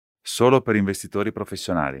solo per investitori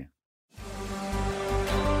professionali.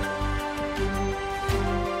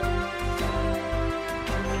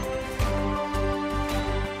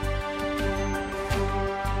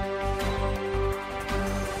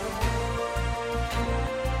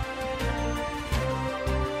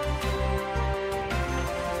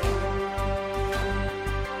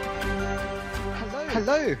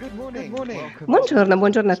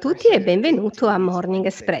 Buongiorno a tutti e benvenuto a Morning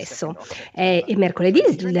Espresso. È mercoledì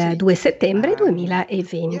il 2 settembre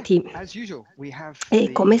 2020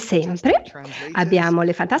 e come sempre abbiamo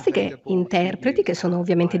le fantastiche interpreti che sono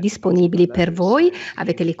ovviamente disponibili per voi.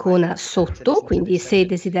 Avete l'icona sotto, quindi se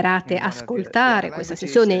desiderate ascoltare questa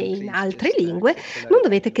sessione in altre lingue non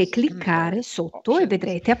dovete che cliccare sotto e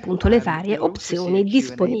vedrete appunto le varie opzioni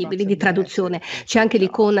disponibili di traduzione. C'è anche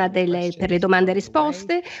l'icona per le domande e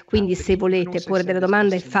risposte, quindi se volete porre delle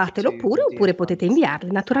domande fatelo pure, oppure potete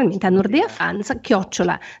inviarle naturalmente a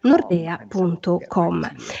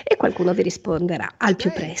nordeafans@nordea.com e qualcuno vi risponderà al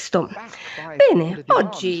più presto. Bene,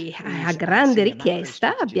 oggi a grande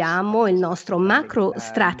richiesta abbiamo il nostro macro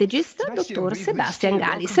strategist, dottor Sebastian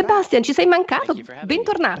Gali. Sebastian, ci sei mancato?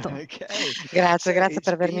 Bentornato. Grazie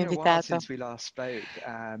per avermi invitato.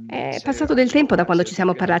 È passato del tempo da quando ci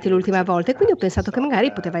siamo parlati l'ultima volta e quindi ho pensato che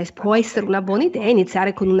magari può essere una buona idea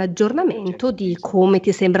iniziare con un aggiornamento di come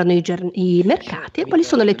ti sembrano i mercati e quali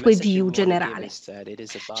sono le tue view generali.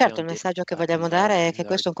 Certo, il messaggio che vogliamo dare è che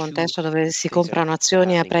questo è un contesto dove si comprano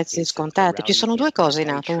azioni a prezzi scontati. Ci sono due cose in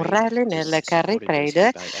atto: un rally nel carry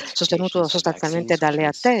trade sostenuto sostanzialmente dalle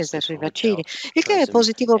attese sui vaccini, il che è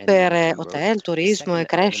positivo per hotel, turismo e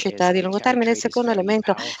crescita di lungo termine. Il secondo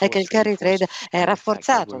elemento è che il carry trade è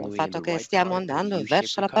rafforzato dal fatto che stiamo andando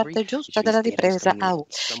verso la parte giusta della ripresa a U,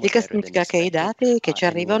 il che significa che i dati che ci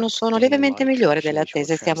arrivano sono lievemente migliori delle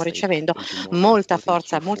attese. Stiamo ricevendo molta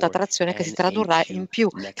forza, molta trazione che si tradurrà in più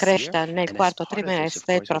crescita nel quarto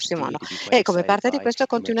trimestre del prossimo anno, e come parte di questo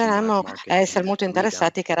continueremo a essere molto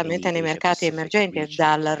interessati chiaramente nei mercati emergenti,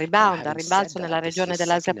 dal rebound al rimbalzo nella regione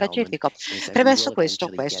dell'Asia Pacifico. Premesso questo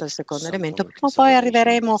è il secondo elemento. Prima o poi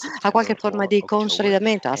arriveremo a qualche forma di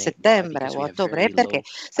consolidamento a settembre o ottobre. Perché?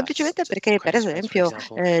 Semplicemente perché, per esempio,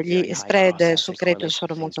 gli spread sul credito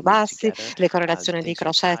sono molto bassi, le correlazioni di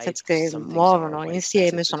cross assets che muovono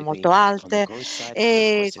insieme sono molto alte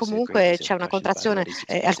e comunque c'è una contrazione.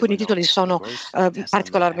 Alcuni titoli sono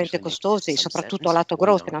particolarmente costosi, soprattutto a lato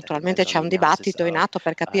growth. Naturalmente c'è un dibattito in atto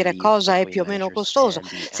per capire cosa è più o meno costoso,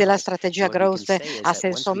 se la strategia growth ha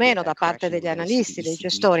senso o meno da parte degli analisti, dei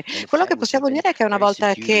gestori. Quello che possiamo dire è che una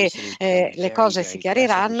volta che le cose si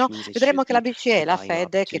chiariranno, vedremo che la BCE e la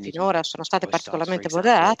Fed, che finora sono state particolarmente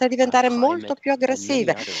moderate, diventare molto più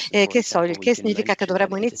aggressive, il che significa che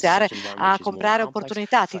dovremmo iniziare a comprare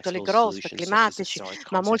opportunità, titoli growth, climatici,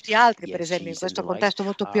 ma molti altri, per esempio in questo contesto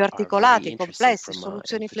molto più articolati, complessi,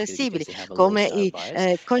 soluzioni flessibili come i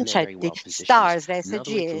concetti STARS, ESG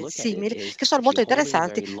e simili, che sono molto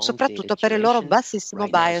interessanti soprattutto per il loro bassissimo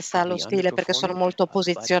bias allo stile, perché sono molto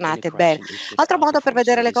posizionate bene. Altro modo per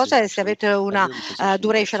vedere le cose è se avete una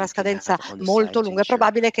duration a scadenza molto lunga. È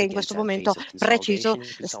probabile che in questo momento preciso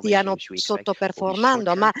stiano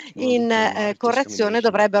sottoperformando, ma in correzione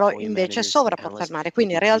dovrebbero invece sovraperformare.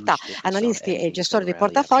 Quindi in realtà analisti e gestori di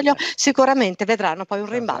portafoglio sicuramente vedranno poi un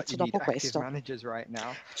rimbalzo dopo questo.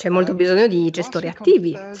 C'è molto bisogno di gestori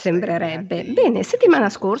attivi, sembrerebbe. Bene, settimana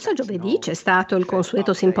scorsa, giovedì, c'è stato il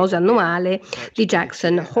consueto simposio annuale di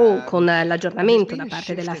Jackson Hole con l'aggiornamento da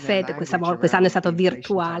parte della Fed. Quest'anno è stato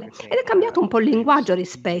virtuale ed è cambiato un po' il linguaggio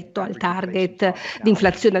rispetto al target di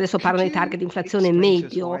inflazione. Adesso parlano di target di inflazione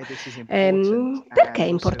medio. Perché è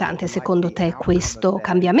importante secondo te questo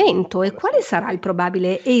cambiamento e quale sarà il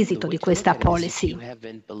probabile esito di questa policy?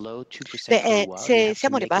 Se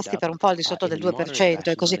siamo rimasti per un po' al di sotto del 2%,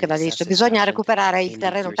 è così che va visto. Bisogna recuperare il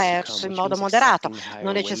terreno perso in modo moderato,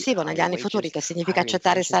 non eccessivo negli anni futuri, che significa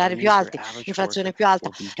accettare salari più alti, inflazione più alta.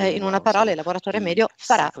 In una parola, il lavoratore medio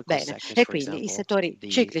farà bene. E quindi i settori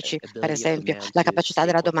ciclici, per esempio, la capacità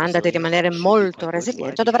della domanda di rimanere molto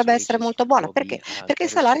resiliente dovrebbe essere molto buona. Perché? Perché i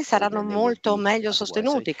salari saranno molto meglio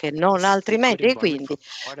sostenuti che non altrimenti, e quindi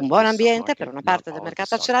un buon ambiente per una parte del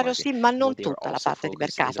mercato azionario, sì, ma non tutta la parte di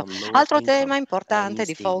mercato. Altro tema importante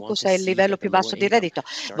di focus è il livello più basso di reddito.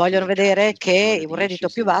 Vogliono vedere che un reddito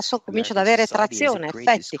più basso comincia ad avere trazione,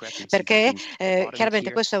 effetti, perché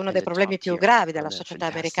chiaramente questo è uno dei problemi più gravi della società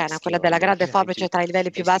americana, quella della grande forbice tra i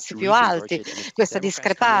livelli più bassi e più alti, questa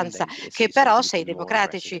discrepanza, che però se i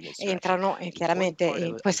democratici entrano chiaramente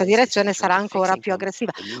in questa direzione sarà ancora più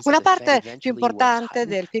aggressiva. Una parte più importante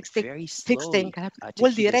del fixed fixed income,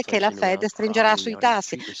 vuol dire che la Fed stringerà sui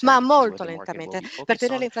tassi, ma molto lentamente, per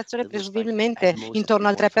tenere l'inflazione presumibilmente intorno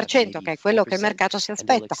al 3%, che è quello che il mercato si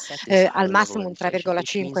aspetta, al massimo un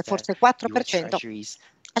 3,5, forse 4%.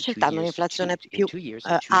 Accettando un'inflazione più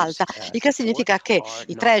alta, il che significa che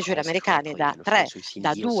i treasury americani da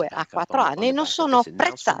 2 a 4 anni non sono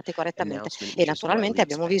prezzati correttamente e naturalmente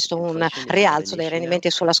abbiamo visto un rialzo dei rendimenti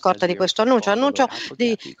sulla scorta di questo annuncio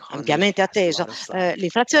ampiamente atteso.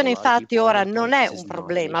 L'inflazione infatti ora non è un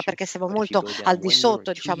problema perché siamo molto al di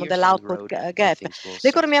sotto dell'output gap.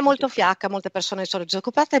 L'economia è molto fiacca, molte persone sono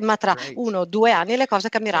disoccupate, ma tra 1 o 2 anni le cose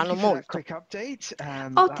cambieranno molto.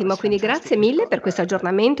 Ottimo, quindi grazie mille per questo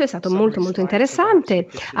aggiornamento, è stato molto interessante.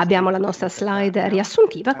 Abbiamo la nostra slide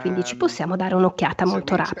riassuntiva, quindi ci possiamo dare un'occhiata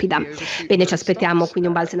molto rapida. Bene, ci aspettiamo quindi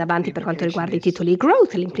un balzo in avanti per quanto riguarda i titoli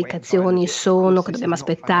growth. Le implicazioni sono che dobbiamo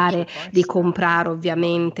aspettare di comprare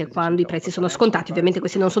ovviamente quando i prezzi sono scontati. Ovviamente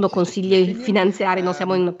questi non sono consigli finanziari, non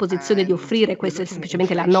siamo in posizione di offrire, questa è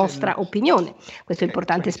semplicemente la nostra opinione. Questo è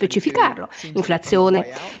importante specificarlo. Inflazione,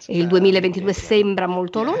 il 2022 sembra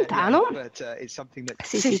molto lontano.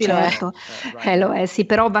 Sì, certo, lo è, sì,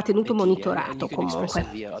 però va tenuto monitorato comunque.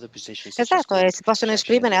 Esatto, e si possono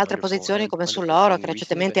esprimere altre posizioni come sull'oro che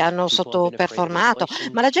recentemente hanno sottoperformato,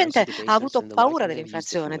 ma la gente ha avuto paura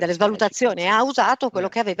dell'inflazione, delle svalutazioni e ha usato quello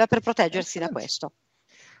che aveva per proteggersi da questo.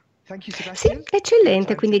 Sì,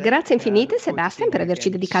 eccellente, quindi grazie infinite Sebastian per averci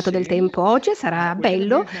dedicato del tempo oggi, sarà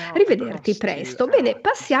bello rivederti presto. Bene,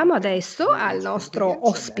 passiamo adesso al nostro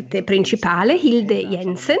ospite principale, Hilde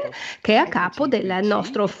Jensen, che è a capo del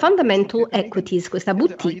nostro Fundamental Equities, questa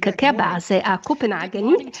boutique che ha base a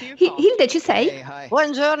Copenaghen. Hilde, ci sei?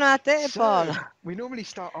 Buongiorno a te, Paul.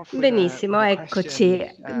 Benissimo, eccoci.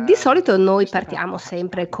 Di solito noi partiamo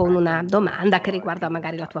sempre con una domanda che riguarda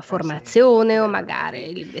magari la tua formazione o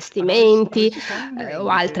magari gli investimenti o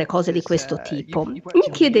altre cose di questo tipo. Mi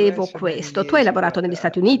chiedevo questo, tu hai lavorato negli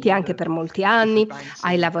Stati Uniti anche per molti anni,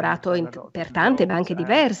 hai lavorato per tante banche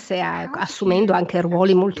diverse, assumendo anche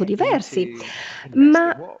ruoli molto diversi,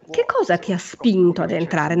 ma che cosa ti ha spinto ad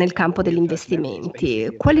entrare nel campo degli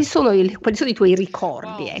investimenti? Quali sono i tuoi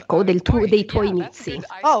ricordi, ecco, dei tuoi inizi?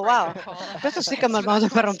 Oh wow, questo sì che è un modo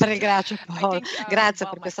per rompere il ghiaccio, Paul. Grazie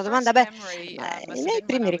per questa domanda. Beh, i miei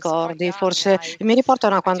primi ricordi forse mi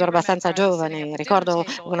riportano a quando ero abbastanza giovane. Ricordo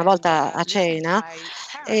una volta a cena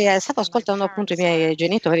e stavo ascoltando appunto i miei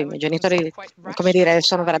genitori, come dire,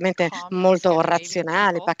 sono veramente molto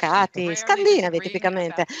razionali, pacati, scandinavi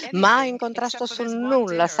tipicamente, mai in contrasto su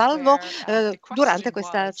nulla, salvo durante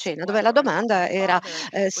questa cena, dove la domanda era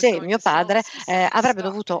se mio padre avrebbe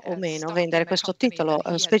dovuto o meno vendere questo titolo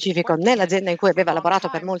specifico nell'azienda in cui aveva lavorato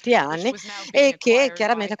per molti anni e che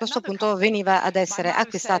chiaramente a questo punto veniva ad essere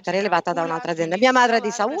acquistata e rilevata da un'altra azienda. Mia madre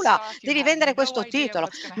disse: Ula, devi vendere questo titolo,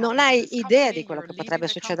 non hai idea di quello che potrebbe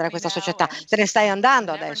succedere a questa società, te ne stai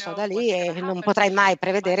andando adesso da lì e non potrai mai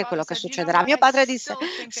prevedere quello che succederà. Mio padre disse: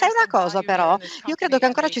 sai una cosa però, io credo che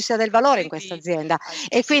ancora ci sia del valore in questa azienda,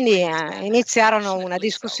 e quindi iniziarono una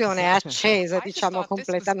discussione accesa, diciamo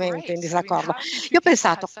completamente in disaccordo. Io ho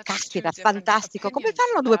pensato, caspita, fantastico, come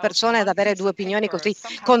fanno due persone ad avere due opinioni così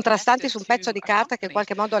contrastanti su un pezzo di carta che in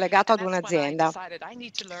qualche modo è legato ad un'azienda?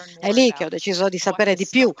 È lì che ho deciso di sapere di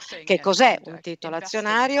più che cos'è un titolo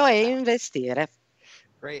azionario e investire.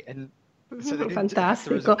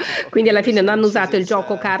 Fantastico, quindi alla fine non hanno usato il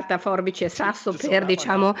gioco carta, forbice e sasso per,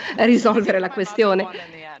 diciamo, risolvere la questione.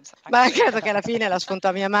 Ma credo che alla fine la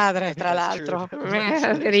spuntò mia madre, tra l'altro.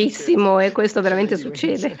 Verissimo, e questo veramente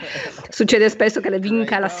succede. Succede spesso che le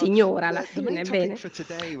vinca la signora alla fine. Bene.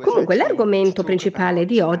 Comunque l'argomento principale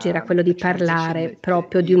di oggi era quello di parlare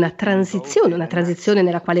proprio di una transizione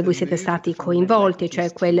nella quale voi siete stati coinvolti,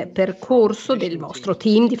 cioè quel percorso del vostro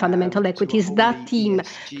team di Fundamental Equities da team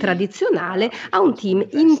tradizionale a un team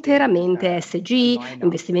interamente ESG,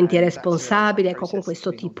 investimenti responsabili, ecco, con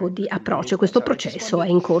questo tipo di approccio. Questo processo è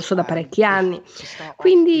in corso da parecchi anni.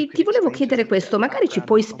 Quindi ti volevo chiedere questo, magari ci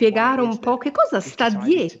puoi spiegare un po' che cosa sta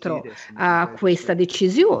dietro a questa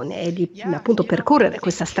decisione e di appunto percorrere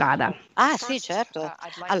questa strada. Ah sì, certo.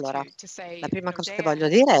 Allora, la prima cosa che voglio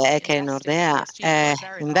dire è che Nordea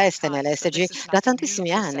investe nell'ESG da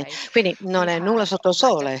tantissimi anni, quindi non è nulla sotto il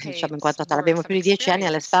sole, diciamo, in quanto tale. Abbiamo più di 10 anni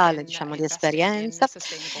alle spalle, diciamo, di esperienza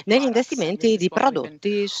negli investimenti di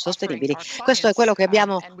prodotti sostenibili. Questo è quello che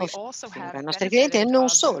abbiamo offerto ai nostri clienti e non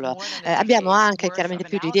solo, abbiamo anche chiaramente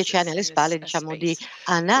più di 10 anni alle spalle, diciamo, di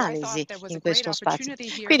analisi in questo spazio.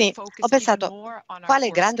 Quindi ho pensato quale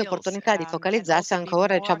grande opportunità di focalizzarsi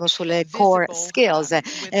ancora, diciamo, sulle core skills,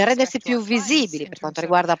 rendersi più visibili per quanto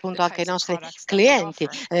riguarda appunto anche i nostri clienti,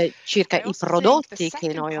 circa i prodotti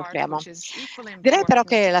che noi offriamo. Direi però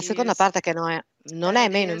che la seconda parte che non è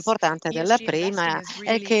meno importante della prima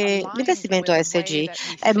è che l'investimento ESG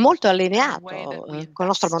è molto allineato con il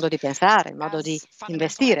nostro modo di pensare, il modo di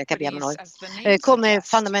investire che abbiamo noi. Come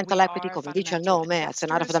fundamental equity, come dice il nome,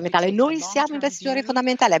 azionario fondamentale, noi siamo investitori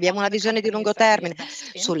fondamentali, abbiamo una visione di lungo termine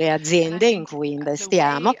sulle aziende in cui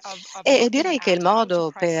investiamo e direi che il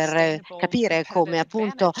modo per capire come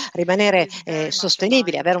appunto rimanere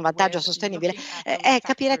sostenibili, avere un vantaggio sostenibile, è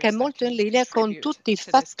capire che è molto in linea con tutti i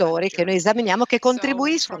fattori che noi esaminiamo che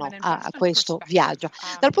contribuiscono a questo viaggio.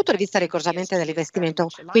 Dal punto di vista ricorsamente dell'investimento,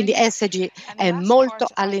 quindi ESG è molto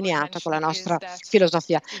allineato con la nostra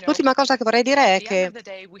filosofia. L'ultima cosa che vorrei dire è che,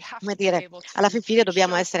 come dire, alla fine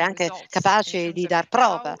dobbiamo essere anche capaci di dar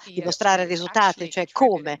prova, di mostrare risultati, cioè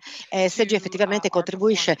come ESG effettivamente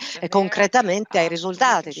contribuisce concretamente ai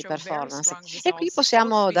risultati di performance. E qui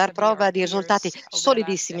possiamo dar prova di risultati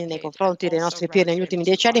solidissimi nei confronti dei nostri peer negli ultimi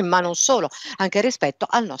 10 anni, ma non solo, anche rispetto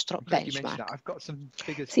al nostro benchmark.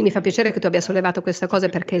 Sì, mi fa piacere che tu abbia sollevato queste cose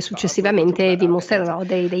perché successivamente vi mostrerò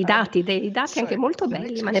dei dati anche molto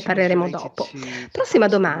belli, ma ne parleremo dopo. Prossima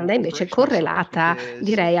domanda invece correlata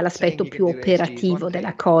direi all'aspetto più operativo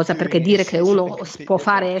della cosa, perché dire che uno può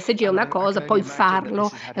fare ESG è una cosa, poi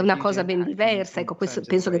farlo è una cosa ben diversa. Ecco,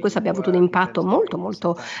 penso che questo abbia avuto un impatto molto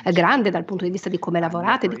molto grande dal punto di vista di come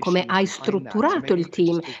lavorate, di come hai strutturato il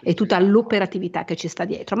team e tutta l'operatività che ci sta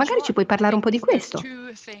dietro. Magari ci puoi parlare un po' di questo?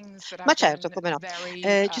 Ma certo, come no.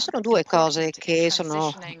 Ci sono due cose che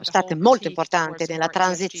sono state molto importanti nella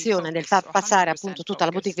transizione, nel far passare appunto tutta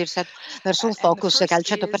la boutique verso un focus che è al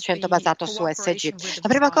 100% basato su ESG. La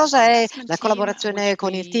prima cosa è la collaborazione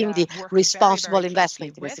con il team di Responsible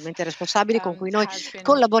Investment, investimenti responsabili, con cui noi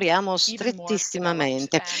collaboriamo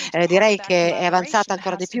strettissimamente. Direi che è avanzata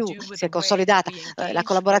ancora di più, si è consolidata. La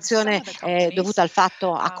collaborazione è dovuta al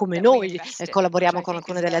fatto a come noi collaboriamo con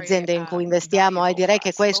alcune delle aziende in cui investiamo e direi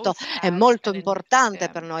che questo è molto importante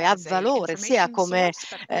per noi, ha valore sia come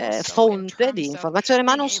fonte di informazione,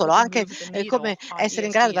 ma non solo, anche come essere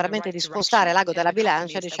in grado veramente di spostare l'ago della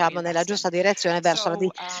bilancia, diciamo, nella giusta direzione verso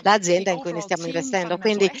l'azienda in cui ne stiamo investendo.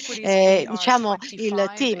 Quindi diciamo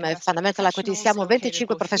il team Fundamental Equity, siamo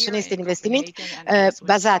 25 professionisti in investimenti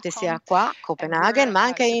basati sia qua a Copenaghen ma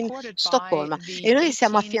anche in Stoccolma e noi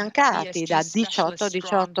siamo affiancati da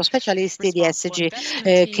 18 specialisti di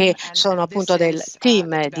ESG che sono appunto del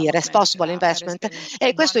team di Responsible Investment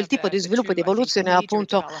e questo è il tipo di sviluppo e di evoluzione è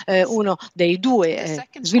appunto uno dei due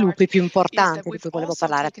sviluppi più importanti di cui volevo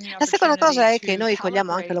parlare. La seconda cosa è che noi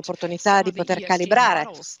cogliamo anche l'opportunità di poter calibrare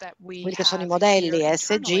quelli che sono i modelli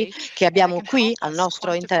ESG che abbiamo qui al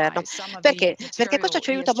nostro interno. Perché? Perché questo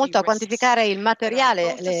ci aiuta molto a quantificare il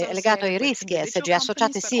materiale legato ai rischi ESG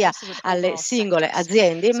associati sia alle singole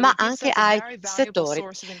aziende ma anche ai settori.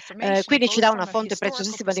 Quindi ci dà una fonte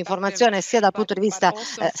preziosissima di informazione sia dal punto di vista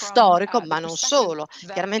storico ma non solo,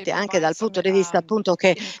 chiaramente anche dal punto di vista appunto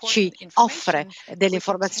che ci offre delle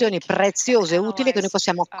informazioni preziose e utili che noi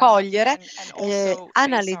possiamo cogliere,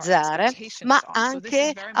 analizzare ma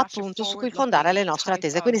anche appunto su cui fondare le nostre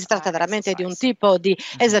attese. Quindi si tratta veramente di un tipo di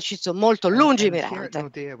esercizio molto lungimirante.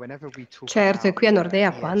 Certo, e qui a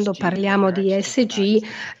Nordea quando parliamo di ESG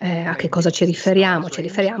a che cosa ci riferiamo? Ci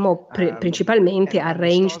riferiamo principalmente al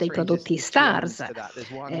range dei prodotti STARS,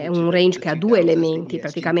 è un range che ha due elementi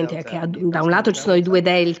praticamente, da un lato ci sono i due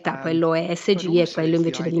delta, quello ESG e quello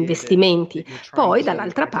invece degli investimenti, poi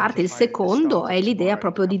dall'altra parte il secondo è l'idea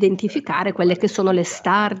proprio di identificare quelle che sono le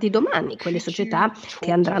star di domani, quelle società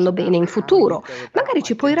che andranno bene in futuro. Magari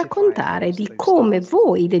ci puoi raccontare di come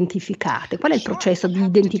voi identificate, qual è il processo di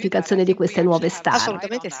identificazione di queste nuove star?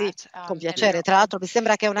 Assolutamente sì, con piacere. Tra l'altro mi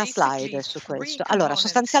sembra che è una slide su questo. Allora,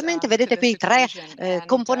 sostanzialmente vedete qui tre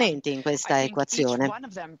componenti in questa equazione.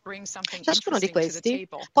 Ciascuno di questi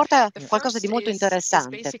porta qualcosa di molto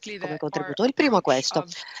interessante come contributo. Il primo è questo.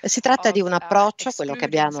 Si tratta di un approccio, quello che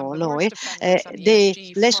abbiamo noi,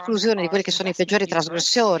 dell'esclusione di quelli che sono i peggiori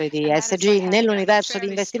trasgressori di ESG nell'universo di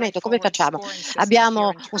investimento. Come facciamo?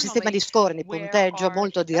 Abbiamo un sistema di scoring, di punteggio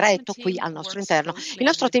molto diretto qui al nostro interno. Il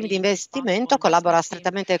nostro team di investimento collabora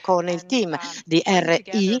strettamente con il team di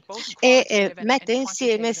RI e mette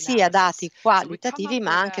insieme sia dati qualitativi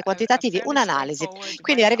ma anche quantitativi, un'analisi.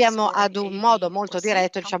 Quindi arriviamo ad un modo molto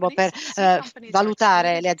diretto, diciamo, per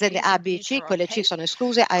valutare le aziende A, B, C, quelle C sono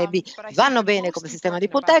escluse, A e B vanno bene come sistema di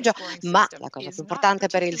punteggio, ma la cosa più importante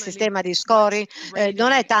per il sistema di scoring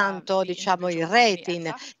non è tanto, diciamo, il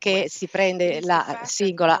rating che si prende la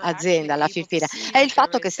singola azienda alla fin fine, è il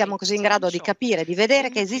fatto che siamo così in grado di capire, di vedere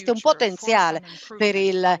che esiste un potenziale per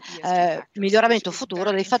il miglioramento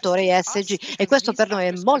futuro dei fattori ESG, e questo per noi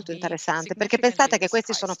è molto interessante, perché pensate che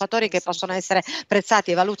questi sono fattori che possono essere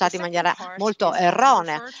prezzati e valutati in maniera molto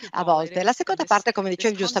erronea a volte. La seconda parte, come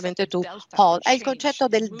dicevi giustamente tu, Paul, è il concetto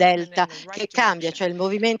del delta che cambia, cioè il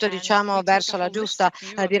movimento, diciamo, verso la giusta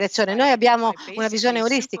direzione. Noi abbiamo una visione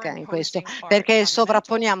olistica in questo, perché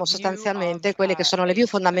sovrapponiamo sostanzialmente quelle che sono le view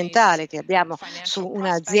fondamentali che abbiamo su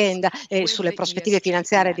un'azienda e sulle prospettive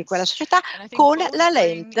finanziarie di quella società con la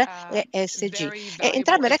lente ESG. E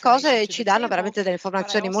entrambe le cose ci danno veramente delle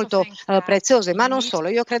informazioni molto preziose, ma non solo.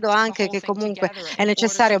 Io credo anche che comunque è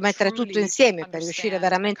necessario mettere tutto insieme per riuscire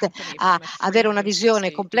veramente a avere una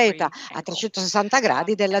visione completa a 360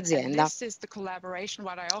 gradi dell'azienda.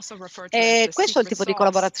 E questo è il tipo di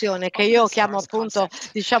collaborazione che io chiamo appunto,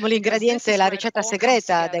 diciamo, l'ingrediente, la ricetta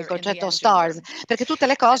segreta del concetto STARS, perché tutte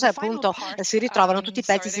le cose appunto si ritrovano, tutti i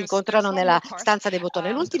pezzi si incontrano nella stanza dei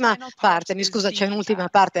bottoni. L'ultima parte, mi scusa, c'è un'ultima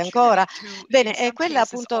parte ancora, bene, è quella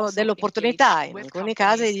appunto dell'opportunità in alcuni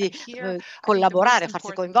casi di collaborare,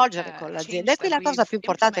 farsi coinvolgere con l'azienda. E qui la cosa più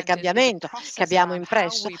importante, il cambiamento che abbiamo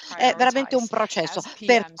impresso, è veramente un processo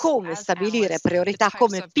per come stabilire priorità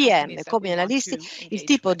come PM, come analisti, il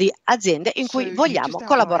tipo di aziende in cui vogliamo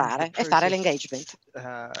collaborare e fare l'engagement.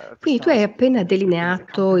 Quindi tu hai appena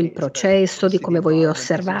delineato il processo di come voi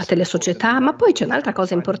osservate le società, ma poi c'è un'altra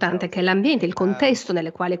cosa importante che è l'ambiente, il contesto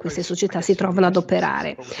nelle quali queste società si trovano ad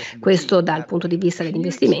operare. Questo dal punto di vista degli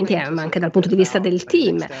investimenti, ma anche dal punto di vista del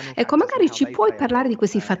team. Ecco, magari ci puoi parlare di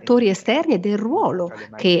questi fattori esterni e del ruolo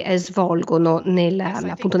che svolgono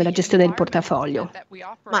appunto nella gestione del portafoglio.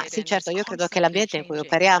 Ma sì, certo, io credo che l'ambiente in cui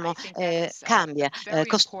operiamo cambia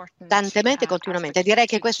costantemente, continuamente. Direi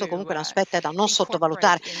che questo comunque è un aspetto da non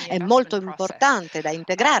sottovalutare, è molto importante da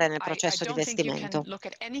integrare nel processo di investimento.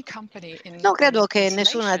 Non credo che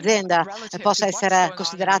nessuna azienda possa essere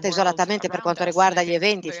considerata isolatamente per quanto riguarda gli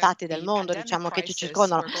eventi, i fatti del mondo, diciamo, che ci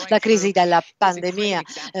circondano. La crisi della pandemia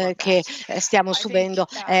che stiamo subendo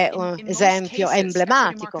è un esempio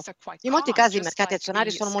emblematico. In molti casi i mercati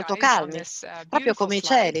azionari sono molto calmi, proprio come i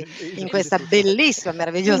cieli, in questa bellissima,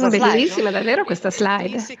 meravigliosa slide. Bellissima davvero questa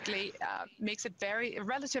slide.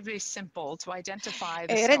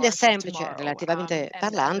 E rende semplice, relativamente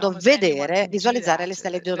parlando, vedere, visualizzare le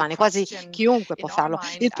stelle di domani, quasi chiunque può farlo.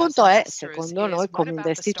 Il punto è, secondo noi come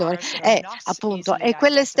investitori, è appunto, è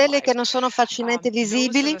quelle stelle che non sono facilmente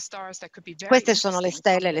visibili. Queste sono le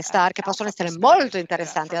stelle, le star, che possono essere molto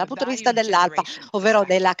interessanti dal punto di vista dell'alfa, ovvero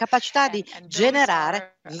della capacità di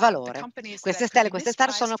generare valore. Queste stelle, queste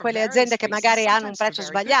star sono quelle aziende che magari hanno un prezzo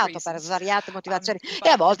sbagliato per svariate motivazioni e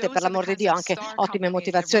a volte, per l'amor di Dio, anche ottime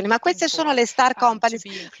motivazioni, ma queste sono le star companies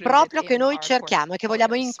proprio che noi cerchiamo e che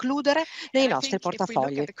vogliamo includere nei nostri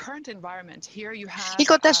portafogli. Il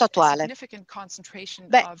contesto attuale.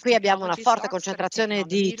 Qui abbiamo una forte concentrazione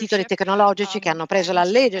di titoli tecnologici che hanno preso la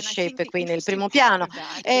leadership qui nel primo piano,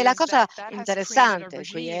 e la cosa interessante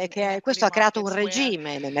qui è che questo ha creato un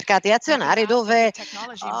regime nei mercati azionari dove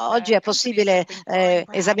oggi è possibile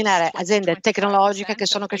esaminare aziende tecnologiche che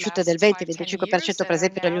sono cresciute del 20-25% per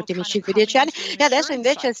esempio negli ultimi 5-10 anni, e adesso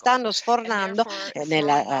invece stanno sfornando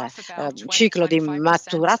nel ciclo di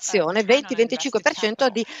maturazione 20-25%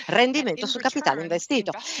 di rendimento sul capitale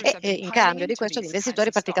investito, e in cambio di questo gli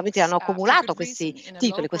investitori praticamente hanno accumulato questi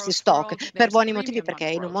titoli, questi stock, per buoni motivi, perché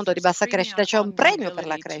in un mondo di bassa crescita c'è un premio per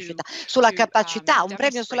la crescita, sulla capacità, un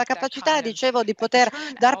premio sulla capacità, dicevo, di poter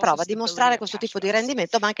dar prova, dimostrare questo tipo di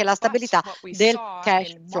rendimento, ma anche la stabilità del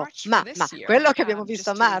cash flow. Ma quello che abbiamo visto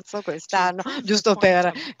a marzo quest'anno, giusto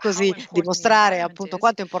per così dimostrare appunto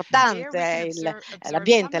quanto importante è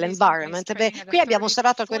l'ambiente, l'environment, qui abbiamo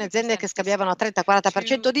osservato alcune aziende che scambiavano a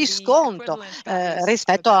 30-40% di sconto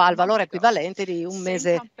rispetto al valore equivalente di un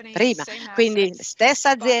mese prima. Quindi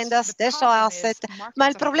stessa azienda, stesso asset, ma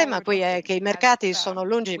il problema qui è che i mercati sono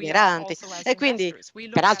lungimiranti e quindi,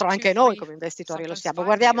 peraltro anche noi come investitori lo siamo,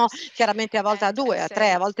 guardiamo chiaramente a volte a 2, a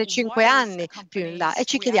 3, a volte 5 anni più in là e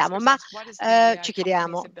ci chiediamo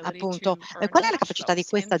appunto qual è la capacità di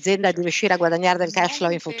questa azienda di riuscire a guadagnare del cash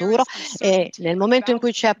flow in futuro, e nel momento in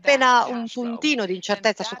cui c'è appena un puntino di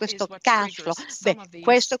incertezza su questo cash flow,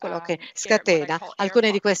 questo è quello che scatena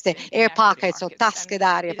alcune di queste air pockets o tasche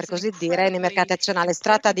d'aria, per così dire, nei mercati azionari. Si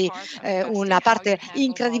tratta di una parte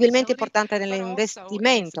incredibilmente importante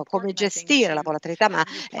nell'investimento, come gestire la volatilità, ma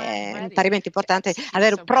è parimenti importante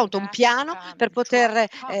avere pronto un piano per poter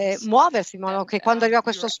muoversi in modo che quando arriva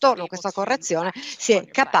questo storno, questa correzione, si è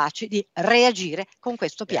capaci di reagire con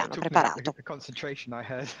questo piano preparato.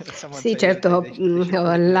 Sì, certo,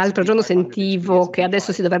 l'altro giorno sentivo che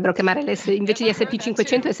adesso si dovrebbero chiamare invece di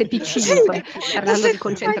SP500 SP5, parlando di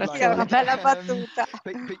concentrazione. È una bella battuta.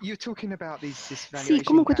 Sì,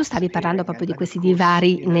 comunque tu stavi parlando proprio di questi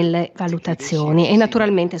divari nelle valutazioni e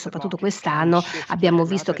naturalmente, soprattutto quest'anno, abbiamo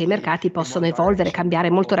visto che i mercati possono evolvere, cambiare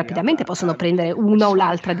molto rapidamente, possono prendere una o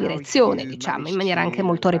l'altra direzione, diciamo, in maniera anche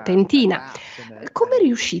molto repentina. Come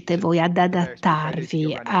riuscite voi ad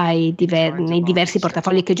adattarvi nei diversi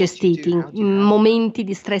portafogli che gestite, in momenti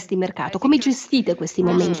di stress di mercato? Come gestite questi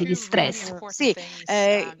momenti di stress? Sì,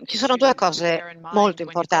 ci sono due cose molto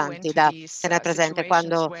importanti da tenere presente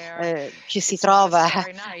quando ci si trova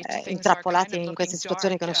intrappolati in queste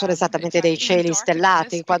situazioni che non sono esattamente dei cieli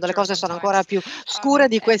stellati, quando le cose sono ancora più scure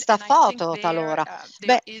di questa foto talora.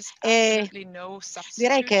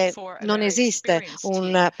 Direi che non esiste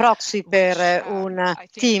un proxy per un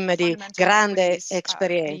team di grande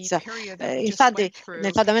esperienza. Infatti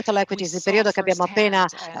nel Fundamental Equities, il periodo che abbiamo appena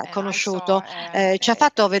conosciuto, ci ha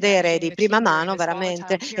fatto vedere di prima mano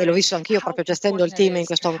veramente, e l'ho visto anch'io proprio gestendo il team in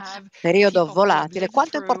questo periodo volatile,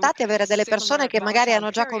 quanto è importante avere delle persone che magari hanno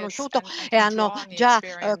già conosciuto e hanno già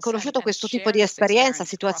conosciuto questo tipo di esperienza,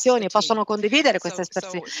 situazioni, e possono condividere questa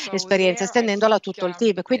esperienza estendendola a tutto il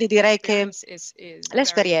team. Quindi direi che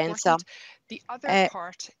l'esperienza è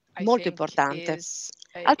molto importante.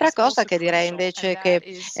 Altra cosa che direi invece che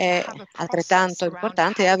è altrettanto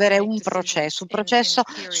importante è avere un processo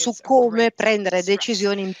su come prendere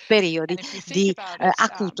decisioni in periodi di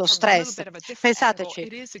acuto stress.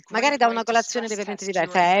 Pensateci, magari da una colazione lievemente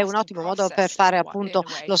diversa è un ottimo modo per fare appunto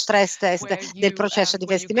lo stress test del processo di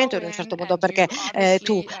investimento in un certo modo, perché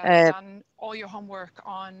tu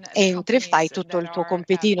entri, fai tutto il tuo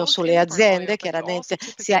compitino sulle aziende, chiaramente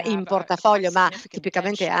sia in portafoglio, ma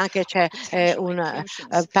tipicamente anche c'è un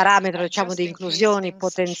parametro, diciamo, di inclusioni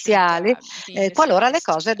potenziali, qualora le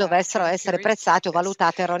cose dovessero essere prezzate o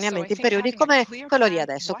valutate erroneamente in periodi come quello di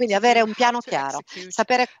adesso. Quindi avere un piano chiaro,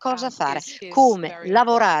 sapere cosa fare, come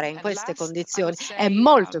lavorare in queste condizioni è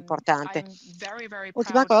molto importante.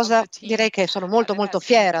 Ultima cosa, direi che sono molto molto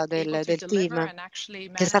fiera del team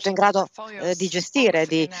che è stato in grado di gestire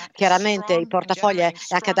chiaramente i portafogli e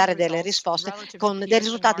anche dare delle risposte con dei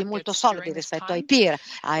risultati molto solidi rispetto ai peer,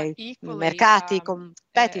 ai mercati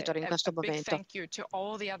competitor in questo momento.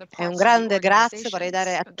 E un grande grazie vorrei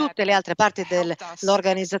dare a tutte le altre parti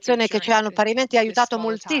dell'organizzazione che ci hanno parimenti aiutato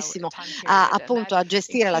moltissimo appunto a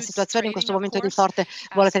gestire la situazione in questo momento di forte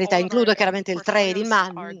volatilità. Includo chiaramente il trading, ma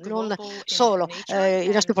non solo. I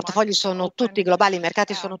nostri portafogli sono tutti globali, i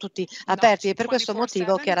mercati sono tutti aperti e per questo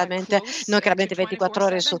motivo noi chiaramente 24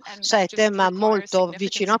 ore su 7, ma molto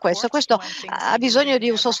vicino a questo. Questo ha bisogno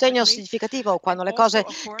di un sostegno significativo quando le cose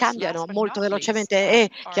cambiano molto velocemente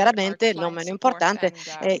e chiaramente, non meno importante,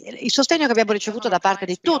 il sostegno che abbiamo ricevuto da parte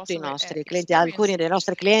di tutti i nostri clienti. Alcuni dei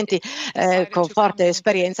nostri clienti con forte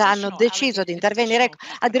esperienza hanno deciso di intervenire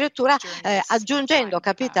addirittura aggiungendo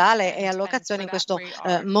capitale e allocazioni in questo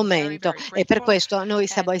momento e per questo noi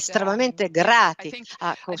siamo estremamente grati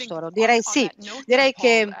a costoro. Direi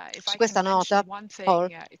che su questa nota, Paul,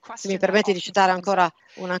 se mi permetti di citare ancora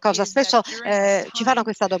una cosa, spesso ci fanno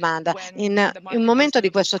questa domanda. In un momento di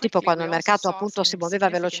questo tipo, quando il mercato appunto si muoveva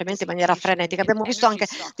velocemente in maniera frenetica, abbiamo visto anche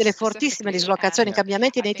delle fortissime dislocazioni,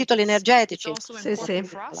 cambiamenti nei titoli energetici. Sì.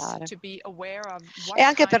 E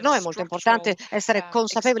anche per noi è molto importante essere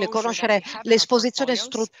consapevoli, conoscere l'esposizione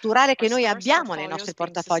strutturale che noi abbiamo nei nostri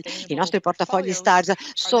portafogli. I nostri portafogli STARS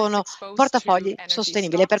sono portafogli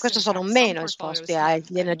sostenibili e per questo sono meno esposti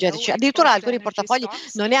agli energetici. Addirittura alcuni portafogli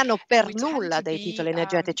non ne hanno per nulla dei titoli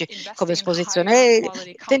energetici come esposizione e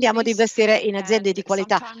tendiamo ad investire in aziende di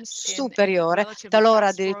qualità superiore, talora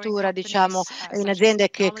addirittura diciamo in aziende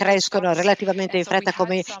che crescono relativamente in fretta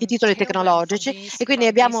come i titoli tecnologici e quindi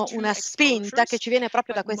abbiamo una spinta che ci viene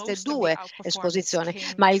proprio da queste due esposizioni,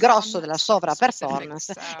 ma il grosso della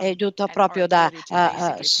sovraperformance è giunto proprio da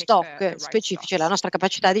stock specifici, la nostra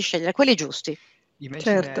capacità di scegliere quelli giusti.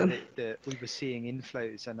 Certo.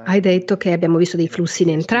 Hai detto che abbiamo visto dei flussi in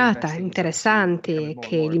entrata interessanti,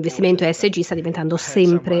 che l'investimento ESG sta diventando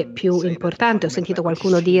sempre più importante. Ho sentito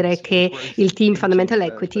qualcuno dire che il team Fundamental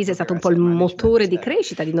Equities è stato un po' il motore di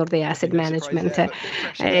crescita di Nordea Asset Management.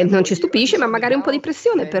 Non ci stupisce, ma magari un po' di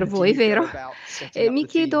pressione per voi, vero? Mi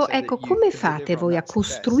chiedo, ecco, come fate voi a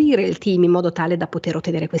costruire il team in modo tale da poter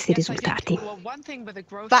ottenere questi risultati?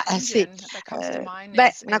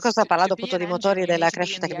 Una cosa parlando appunto di motori della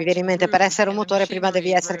crescita che mi viene in mente, per essere un motore prima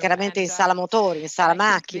devi essere chiaramente in sala motori, in sala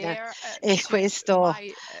macchine e questo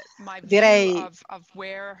direi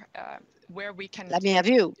la mia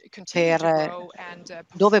view per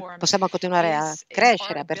dove possiamo continuare a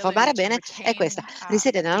crescere, a performare bene, è questa.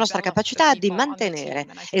 Risiede nella nostra capacità di mantenere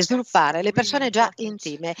e sviluppare le persone già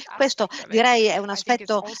intime. Questo direi è un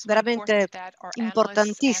aspetto veramente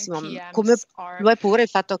importantissimo, come lo è pure il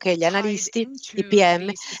fatto che gli analisti, i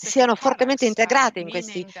PM, siano fortemente integrati in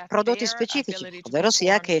questi prodotti specifici, ovvero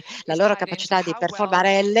sia che la loro capacità di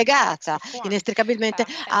performare è legata inestricabilmente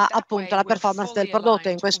a appunto la performance del prodotto,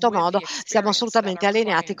 e in questo modo siamo assolutamente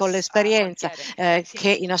allineati con l'esperienza che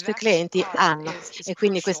i nostri clienti hanno, e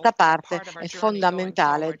quindi questa parte è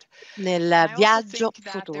fondamentale nel viaggio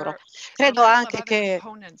futuro. Credo anche che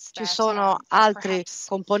ci sono altri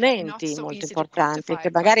componenti molto importanti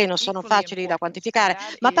che magari non sono facili da quantificare,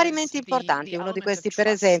 ma parimenti importanti. Uno di questi, per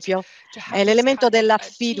esempio, è l'elemento della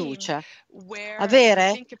fiducia.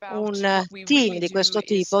 Avere un team di questo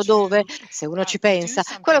tipo dove, se uno ci pensa,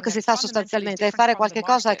 quello che si fa sostanzialmente è fare qualche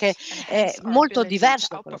cosa che è molto diverso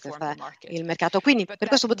da quello che fa il mercato. Quindi per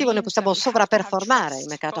questo motivo noi possiamo sovraperformare il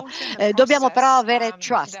mercato. Dobbiamo però avere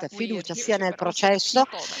trust, fiducia, sia nel processo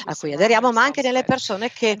a cui aderiamo, ma anche nelle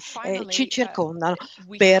persone che ci circondano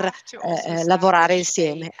per lavorare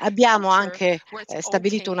insieme. Abbiamo anche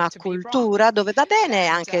stabilito una cultura dove va bene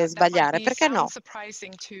anche sbagliare, perché no?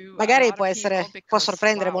 Magari può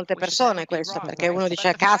sorprendere molte persone questo, perché uno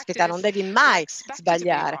dice caspita, non devi mai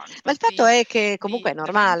sbagliare, ma il fatto è che comunque è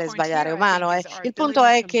normale sbagliare, è umano. Il punto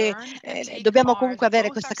è che dobbiamo comunque avere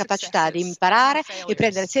questa capacità di imparare e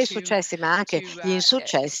prendere sia i successi ma anche gli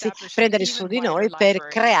insuccessi, prenderli su di noi per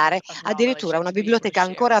creare addirittura una biblioteca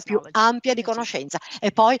ancora più ampia di conoscenza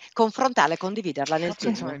e poi confrontarla e condividerla nel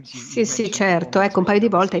team. Sì, certo. Ecco, un paio di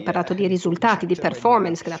volte hai parlato di risultati, di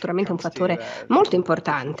performance, che naturalmente è un fattore molto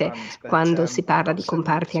importante quando si parla di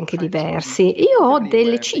comparti anche diversi. Io ho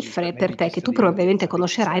delle cifre per te che tu probabilmente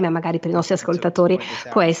conoscerai, ma magari per i nostri ascoltatori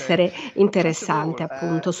può essere interessante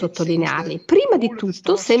appunto sottolinearli. Prima di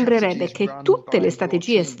tutto sembrerebbe che tutte le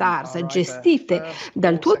strategie STARS gestite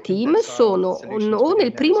dal tuo team sono o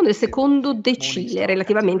nel primo o nel secondo decile,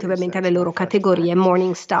 relativamente ovviamente alle loro categorie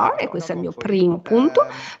Morningstar, e questo è il mio primo punto,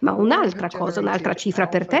 ma un'altra cosa, un'altra cifra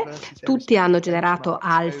per te: tutti hanno generato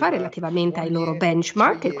alfa relativamente ai loro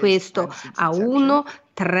benchmark, e questo a 1,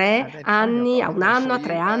 3 anni, a 1 anno, a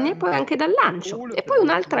 3 anni, e poi anche dal lancio. E poi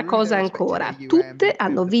un'altra cosa ancora: tutte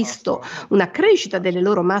hanno visto una crescita delle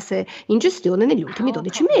loro masse in gestione negli ultimi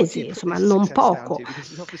 12 mesi, insomma non poco.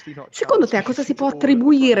 Secondo te a cosa si può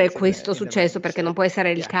attribuire questo successo? Perché non può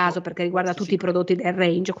essere il caso, perché riguarda tutti i prodotti del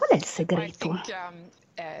range. Qual è il segreto?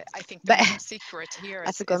 Beh,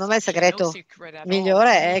 secondo me il segreto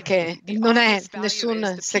migliore è che non è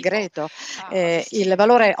nessun segreto. Il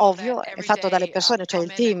valore ovvio è fatto dalle persone, cioè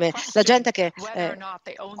il team, la gente che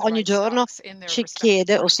ogni giorno ci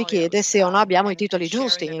chiede o si chiede se o no abbiamo i titoli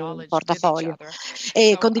giusti in portafoglio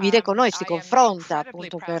e condivide con noi, si confronta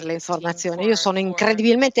appunto per le informazioni. Io sono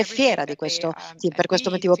incredibilmente fiera di questo team per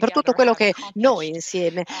questo motivo, per tutto quello che noi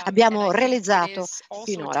insieme abbiamo realizzato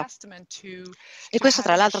finora. E questo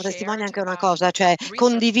tra l'altro testimonia anche una cosa, cioè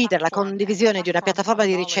condividere, la condivisione di una piattaforma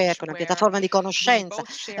di ricerca, una piattaforma di conoscenza,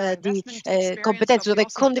 di competenze, dove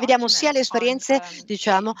condividiamo sia le esperienze,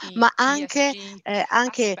 diciamo, ma anche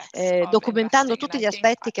documentando tutti gli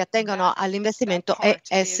aspetti che attengono all'investimento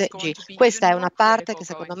ESG. Questa è una parte che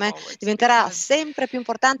secondo me diventerà sempre più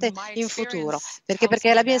importante in futuro,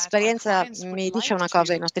 perché la mia esperienza mi dice una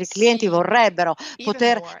cosa: i nostri clienti vorrebbero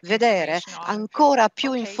poter vedere ancora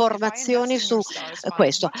più informazioni su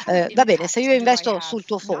questo. Va bene, se io investo sul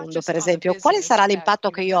tuo fondo, per esempio, quale sarà l'impatto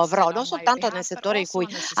che io avrò, non soltanto nel settore in cui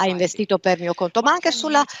hai investito per mio conto, ma anche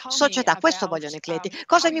sulla società? Questo vogliono i clienti.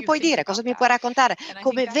 Cosa mi puoi dire? Cosa mi puoi raccontare?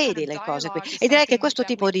 Come vedi le cose qui? E direi che questo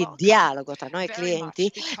tipo di dialogo tra noi e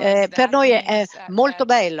clienti per noi è molto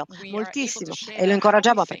bello, moltissimo, e lo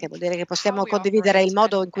incoraggiamo perché vuol dire che possiamo condividere il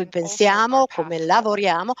modo in cui pensiamo, come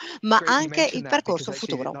lavoriamo, ma anche il percorso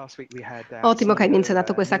futuro. Ottimo che hai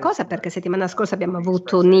menzionato questa cosa, perché settimana scorsa abbiamo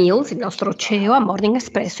avuto Niels, il nostro CEO, a Morning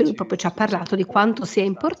Espresso, e lui proprio ci ha parlato di quanto sia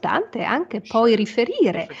importante anche poi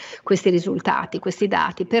riferire questi risultati, questi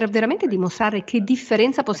dati, per veramente dimostrare che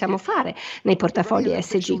differenza possiamo fare nei portafogli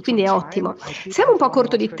ESG. Quindi è ottimo. Siamo un po'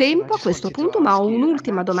 corto di tempo a questo punto, ma ho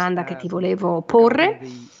un'ultima domanda che ti volevo porre.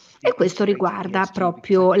 E questo riguarda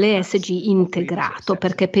proprio l'ESG integrato,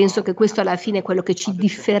 perché penso che questo alla fine è quello che ci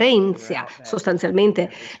differenzia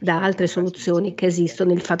sostanzialmente da altre soluzioni che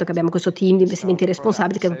esistono, il fatto che abbiamo questo team di investimenti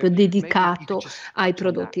responsabili che è proprio dedicato ai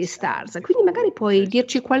prodotti STARS. Quindi magari puoi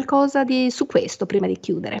dirci qualcosa su questo prima di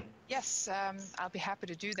chiudere.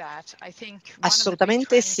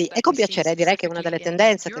 Assolutamente sì, e con piacere direi che una delle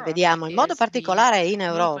tendenze che vediamo in modo particolare in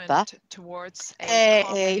Europa è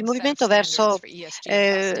il movimento verso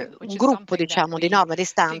un gruppo, diciamo, di norme, di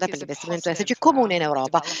standard per l'investimento ESG comune in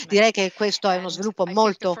Europa. Direi che questo è uno sviluppo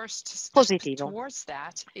molto positivo.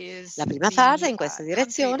 La prima fase in questa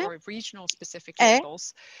direzione è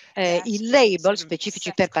i label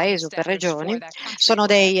specifici per paese o per regioni, sono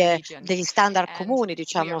degli standard comuni,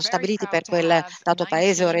 diciamo, stabiliti per quel dato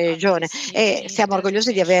paese o regione, e siamo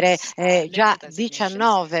orgogliosi di avere già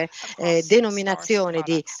 19 denominazioni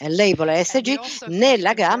di label ESG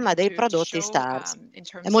nella gamma dei prodotti STARS.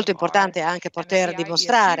 È molto importante anche poter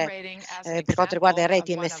dimostrare, per quanto riguarda il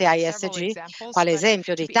rating MSCI ESG, quale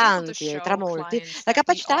esempio di tanti e tra molti, la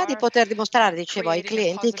capacità di poter dimostrare, dicevo, ai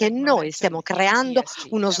clienti che noi stiamo creando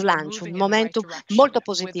uno slancio, un momentum molto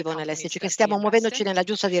positivo nell'ESG, che stiamo muovendoci nella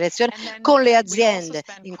giusta direzione con le aziende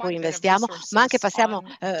in cui investiamo, ma anche passiamo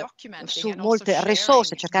su molte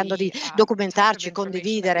risorse cercando di documentarci,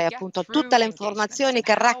 condividere appunto tutte le informazioni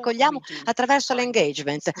che raccogliamo attraverso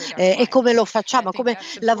l'engagement e come lo facciamo, come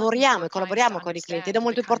lavoriamo e collaboriamo con i clienti. Ed è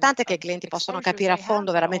molto importante che i clienti possano capire a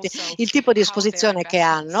fondo veramente il tipo di esposizione che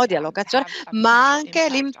hanno, di allocazione, ma anche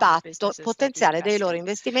l'impatto potenziale dei loro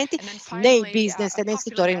investimenti nei business e nei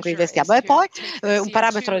settori in cui investiamo. E poi un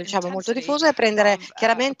parametro, diciamo, molto diffuso è prendere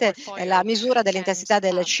chiaramente la misura dell'intensità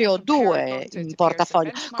del CO2 in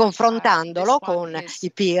portafoglio, confrontandolo con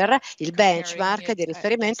i peer, il benchmark di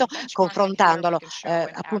riferimento, confrontandolo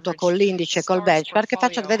appunto con l'indice, col benchmark, che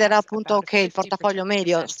faccia vedere appunto che il portafoglio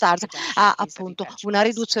medio STARS ha appunto una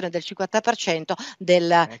riduzione del 50%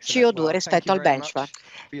 del CO2 rispetto al benchmark.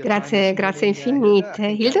 Grazie infinite,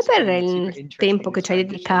 Hilde, per il tempo che ci hai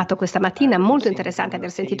dedicato questa mattina. Molto interessante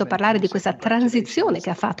aver sentito parlare di questa transizione che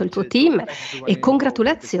ha fatto il tuo team, e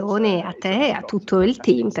congratulazioni a te e a tutto il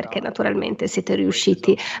team, perché naturalmente siete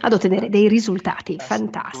riusciti ad ottenere dei risultati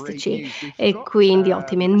fantastici e quindi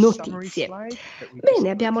ottime notizie. Bene,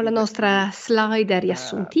 abbiamo la nostra slide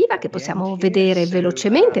riassuntiva che possiamo vedere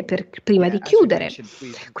velocemente prima di chiudere.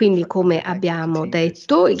 Quindi, come abbiamo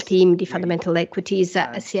detto, il team di Fundamental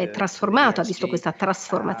Equities si è trasformato, ha visto questa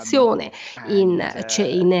trasformazione in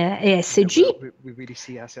ESG,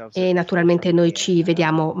 e naturalmente noi ci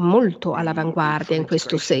vediamo molto all'avanguardia in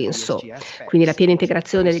questo senso. Quindi la piena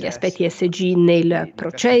integrazione degli aspetti ESG nel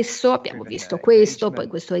processo, abbiamo visto questo, poi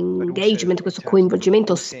questo engagement, questo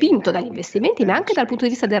coinvolgimento spinto dagli investimenti, ma anche dal punto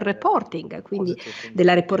di vista del reporting, quindi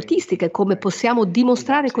della reportistica, e come possiamo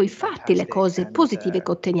dimostrare coi fatti le cose positive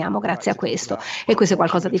che otteniamo grazie a questo. E questo è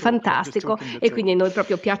qualcosa di fantastico, e quindi a noi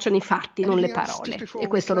proprio piacciono i fatti, non le parole, e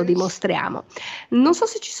questo lo dimostriamo. Non so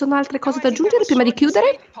se ci sono altre cose da aggiungere prima di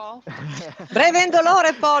chiudere. Breve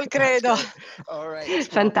indolore, Paul, credo.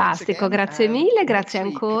 Fantastico, grazie mille, grazie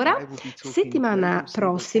ancora. Settimana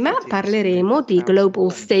prossima parleremo di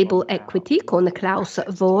Global Stable Equity con Klaus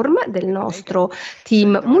Worm del nostro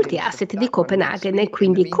team multi-asset di Copenaghen, e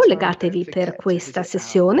quindi collegatevi per questa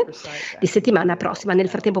sessione di settimana prossima. Nel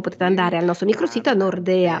frattempo potete andare al nostro microsito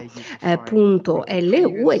nordea.lu e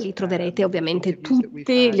lì troverete ovviamente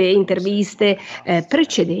tutte le interviste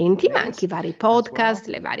precedenti, ma anche i vari podcast,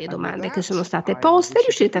 le varie domande che sono state poste.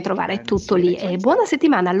 Riuscirete a trovare tutto lì. E buona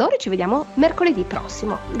settimana, allora ci vediamo mercoledì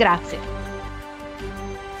prossimo. Grazie.